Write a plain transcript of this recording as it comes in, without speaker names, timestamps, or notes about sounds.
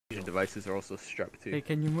Vision devices are also strapped to. Hey,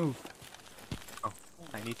 can you move? Oh,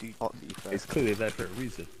 I need to talk to you first. It's clearly there for a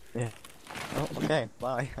reason. Yeah. Oh, okay.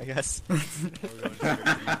 Bye, I guess.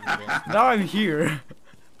 Now I'm here.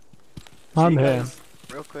 I'm here.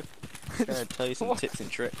 Real quick, I'm just gonna tell you some tips and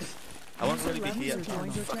tricks. I won't really be here.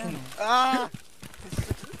 Fucking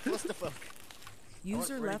What the fuck?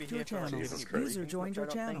 User left your channel. User joined your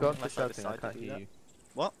channel. Go up to shouting, I can't hear you.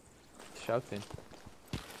 What? Shouting.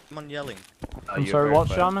 Someone yelling. I'm sorry, what,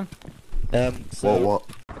 Shaman? What?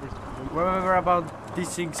 Remember about these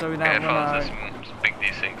things, so we don't there's wanna... some big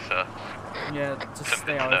desyncs, Yeah, just some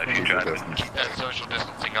stay out of it. Yeah, social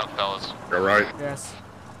distancing up, fellas. You're right. Yes.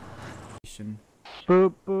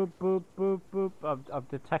 Boop, boop, boop, boop, boop. I've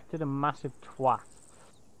detected a massive twat.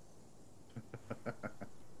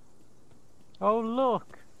 Oh,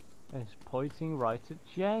 look! It's pointing right at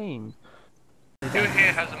James. Who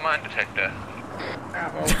here has a mine detector?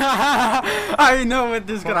 I know when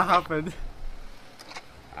this is gonna happen.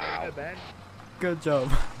 Ow. Good job.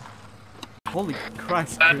 Holy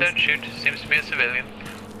Christ, Don't Chris. shoot, seems to be a civilian.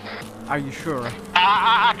 Are you sure?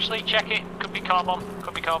 Actually, check it. Could be car bomb.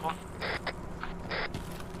 Could be car bomb.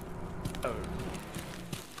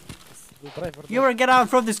 You wanna get out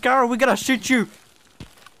from this car or we're gonna shoot you!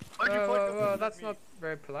 Well, that's not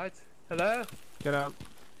very polite. Hello? Get out.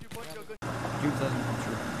 Dude doesn't come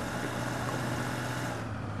through.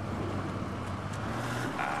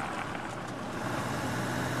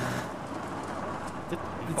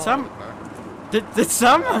 Did some... Did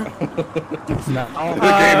some? No. The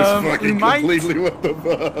game's fucking might- completely what the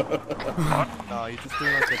fuck. No, you're just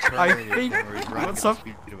doing like a I Terminator think... thing where he's running What's at up?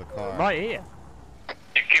 the speed of a car. Right here.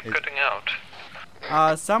 You keep cutting out.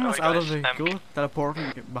 Someone's Oh, out of guys, the vehicle,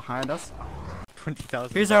 teleporting behind us.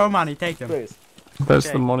 20,000. Here's our money, take them. Please. There's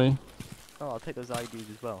Okay. the money. Oh, I'll take those IDs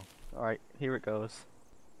as well. Alright, here it goes.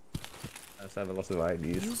 Let's have a lot of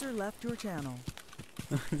IDs. User left your channel.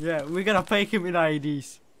 Yeah, we're gonna fake him in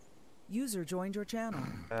IDs. User joined your channel.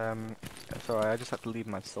 Sorry, I just have to leave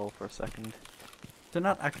my soul for a second. They're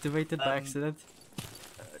not activated by accident.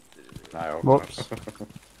 I hope Whoops.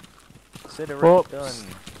 Consider Whoops. it done.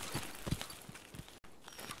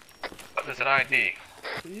 Oh, there's an ID.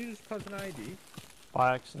 Did you just cut an ID?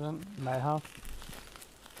 By accident, may have.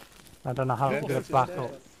 I don't know how to get it back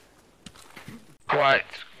up. Quite.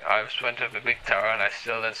 I just went up a big tower and I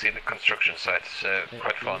still don't see the construction site, so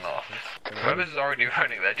quite far north. Whoever's already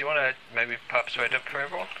running there, do you want to maybe perhaps wait up for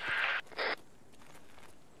everyone?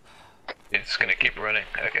 It's gonna keep running,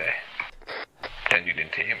 okay. Then you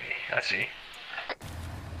didn't hear me, I see.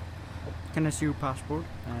 Can I see your passport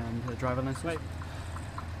and the driver license?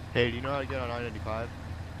 Hey, do you know how to get on I-95?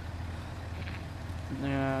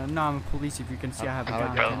 No, I'm a police. If you can see, I have a How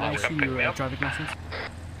gun. do Can I you see pick your me up? driving license?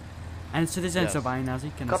 And citizens Yes. of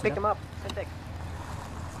Nazi, can I Go see pick that? him up. Can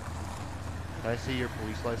I see your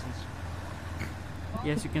police license?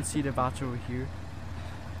 Yes, you can see the badge over here.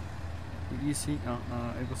 You see? Oh,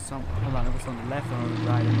 it was some. Hold on, it was on the left or on the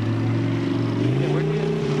right?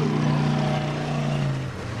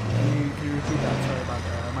 Can you repeat that? Sorry about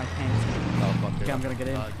my hands. Oh, fuck Okay, I'm gonna get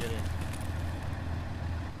in. Get in.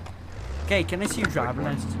 Okay, can I see your driver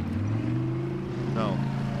license? No.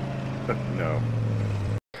 No.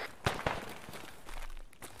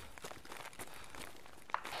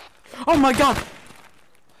 Oh my god!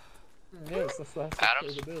 Yes, that's the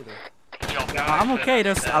Adams? the building. I'm okay,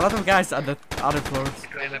 there's a lot of guys at the other floors.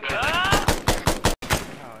 Clear the building.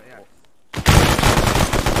 Oh, yeah.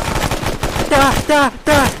 Da!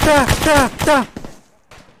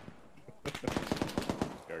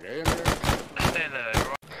 Stay there.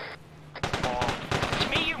 It's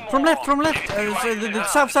me, you From left, moron.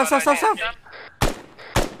 south.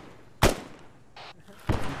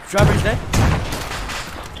 Driver is dead.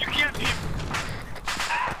 You killed him.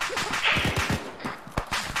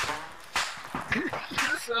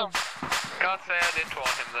 Can't say I didn't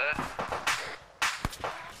want him there.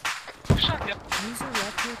 Shut up. User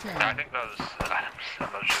left your I channel. think that was Adams,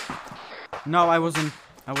 I'm not sure. No, I wasn't.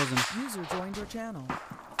 User joined your channel.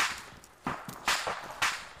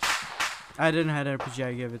 I didn't have RPG,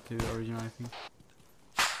 I gave it to original, I think.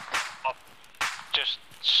 Just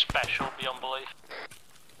special beyond belief.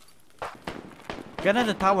 Get at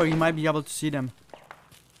the tower, you might be able to see them.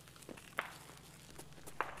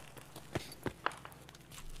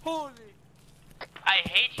 Holy. I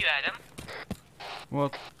hate you, Adam.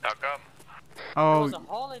 What? How come? Oh, There's a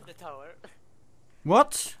hole in the tower.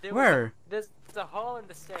 what? There was Where? There's a hole in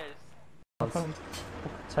the stairs.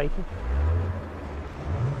 Take it.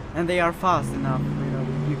 And they are fast enough, you know,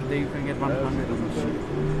 they can get 100 of them.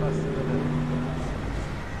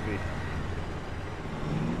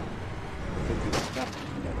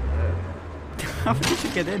 How did you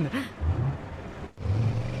get in?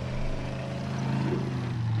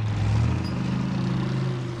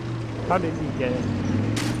 How did he get in?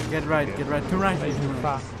 Get right, turn right. Way too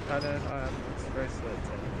fast. I don't know, it's very slow.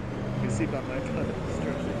 You can see by my kind of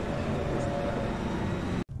destruction.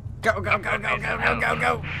 Go.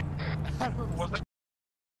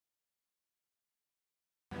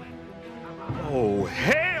 Oh,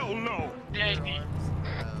 hell no! The ID.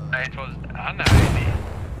 It was an ID.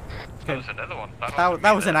 That was another one.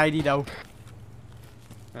 That was an ID though.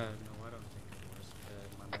 No, I don't think it was.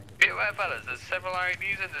 My mind is... Yeah, well, fellas, there's several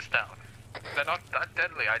IDs in this town. They're not that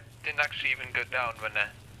deadly. I didn't actually even go down when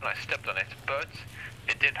I stepped on it, but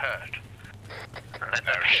it did hurt.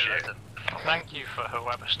 Oh shit. Thank you for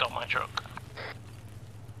whoever stole my truck.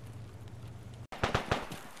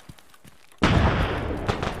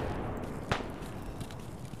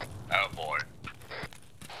 Oh boy.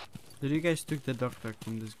 Did you guys took the doctor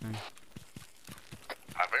from this guy?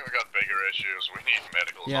 I think we got bigger issues. We need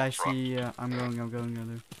medicals. Yeah, I see. I'm going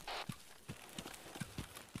there.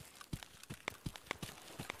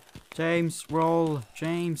 James, roll.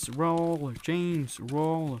 James. I'm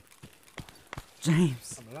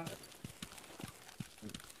alive. I'm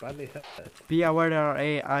badly hurt. Be aware there are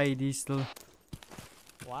AIDs still.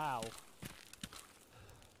 Wow.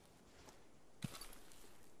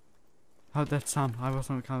 How'd that sound? I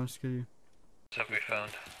wasn't gonna kill you. What have we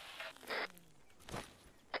found?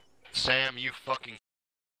 Sam, you fucking.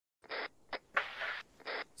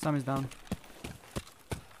 Sam is down.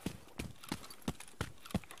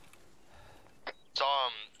 Saw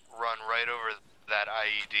him run right over that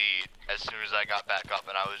IED as soon as I got back up,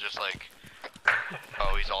 and I was just like,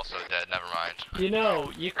 oh, he's also dead, never mind. You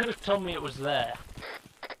know, you could have told me it was there.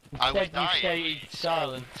 I was Instead you dying. stayed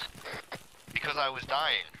silent. Because I was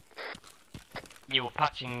dying. You were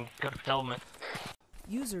patching, could have told me.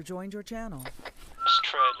 User joined your channel. Let's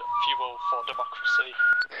trade fuel for democracy.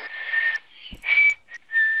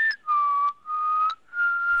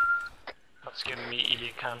 That's giving me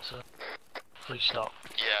idiot cancer. Please stop.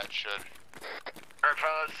 Yeah, it should. Alright,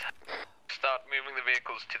 fellas. Start moving the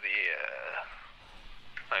vehicles to the,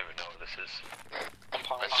 I don't even know what this is.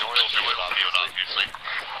 That's the oil field, obviously.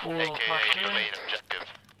 Oil AKA the main objective.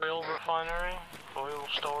 Oil refinery, oil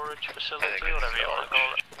storage facility, whatever you want to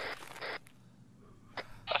call it.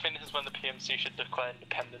 I think this is when the PMC should declare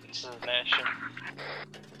independence as a nation.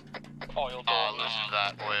 Oil Ah, listen to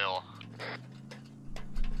that oil.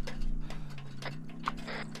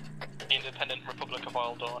 The Independent Republic of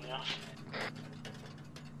Oildornia.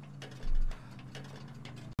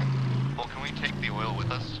 Well, can we take the oil with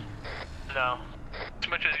us? No. As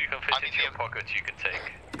much as you can fit into your pockets, you can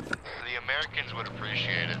take. The Americans would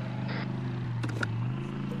appreciate it.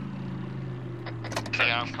 So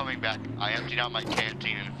yeah, I'm coming back. I emptied out my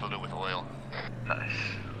canteen and filled it with oil. Nice.